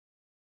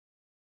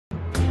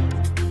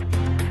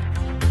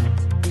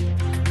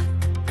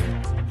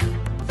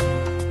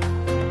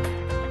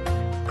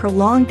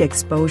Prolonged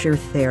exposure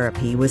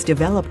therapy was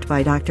developed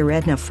by Dr.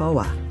 Edna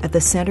Foa at the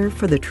Center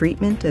for the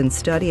Treatment and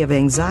Study of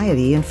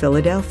Anxiety in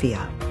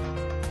Philadelphia.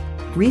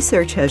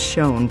 Research has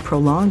shown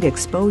prolonged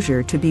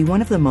exposure to be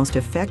one of the most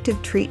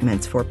effective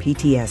treatments for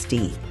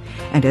PTSD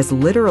and has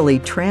literally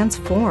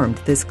transformed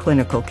this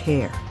clinical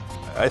care.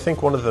 I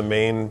think one of the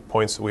main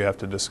points that we have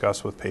to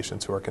discuss with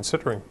patients who are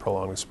considering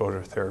prolonged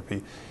exposure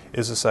therapy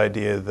is this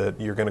idea that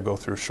you're going to go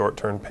through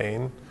short-term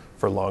pain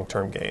for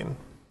long-term gain.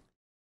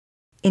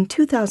 In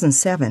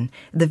 2007,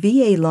 the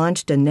VA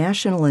launched a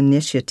national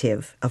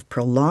initiative of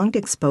prolonged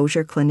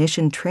exposure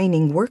clinician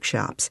training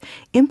workshops,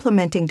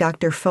 implementing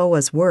Dr.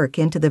 Foa's work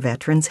into the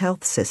Veterans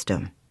Health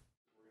System.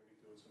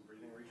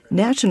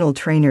 National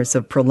trainers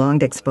of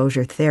prolonged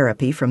exposure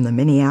therapy from the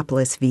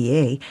Mpls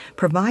VA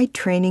provide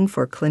training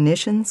for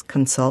clinicians,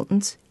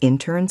 consultants,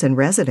 interns, and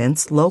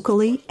residents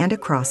locally and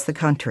across the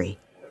country.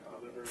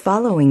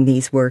 Following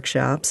these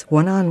workshops,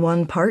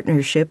 one-on-one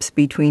partnerships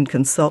between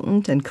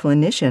consultant and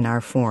clinician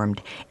are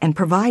formed and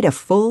provide a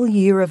full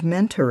year of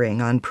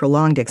mentoring on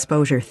prolonged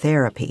exposure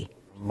therapy.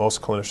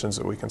 Most clinicians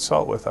that we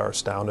consult with are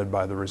astounded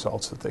by the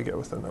results that they get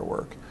within their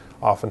work.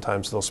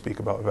 Oftentimes they'll speak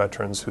about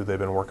veterans who they've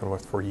been working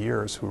with for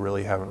years who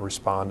really haven't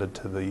responded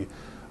to the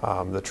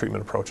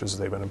treatment approaches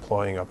they've been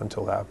employing up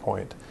until that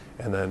point,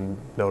 and then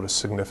notice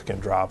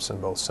significant drops in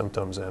both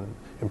symptoms and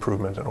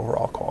improvement in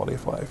overall quality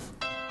of life.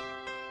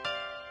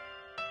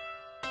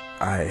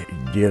 I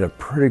did a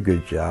pretty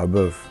good job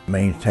of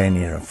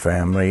maintaining a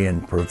family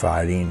and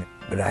providing,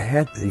 but I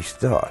had these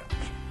thoughts.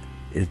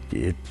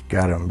 It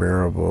got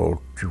unbearable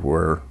to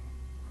where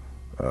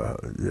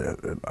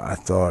I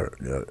thought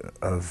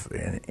of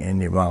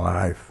ending my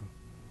life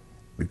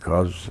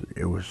because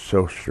it was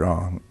so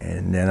strong,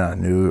 and then I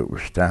knew it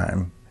was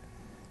time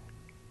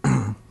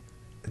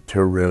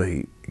to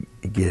really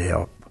get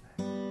help.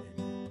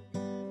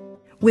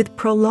 With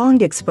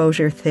prolonged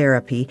exposure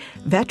therapy,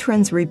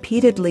 veterans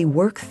repeatedly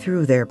work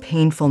through their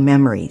painful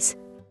memories.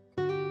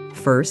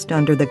 First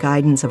under the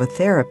guidance of a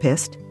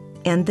therapist,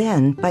 and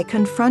then by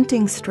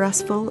confronting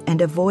stressful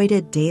and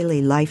avoided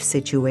daily life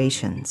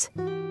situations.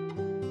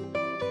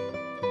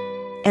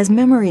 As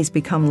memories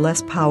become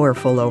less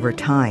powerful over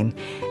time,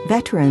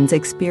 veterans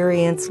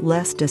experience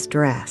less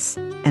distress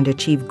and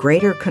achieve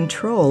greater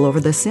control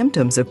over the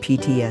symptoms of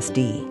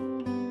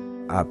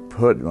PTSD. I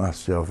put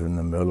myself in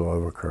the middle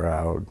of a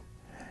crowd,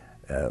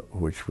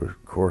 which was,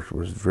 of course,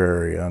 was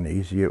very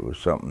uneasy. It was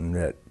something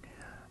that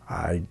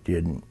I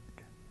didn't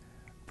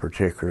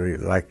particularly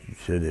like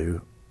to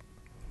do.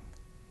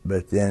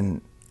 But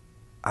then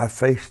I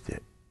faced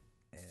it.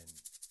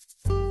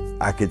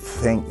 I could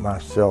think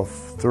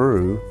myself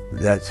through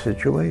that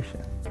situation.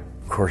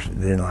 Of course,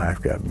 then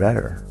life got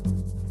better.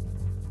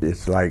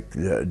 It's like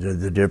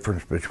the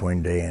difference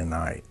between day and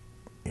night.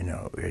 You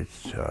know,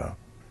 it's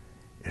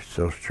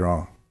so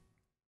strong.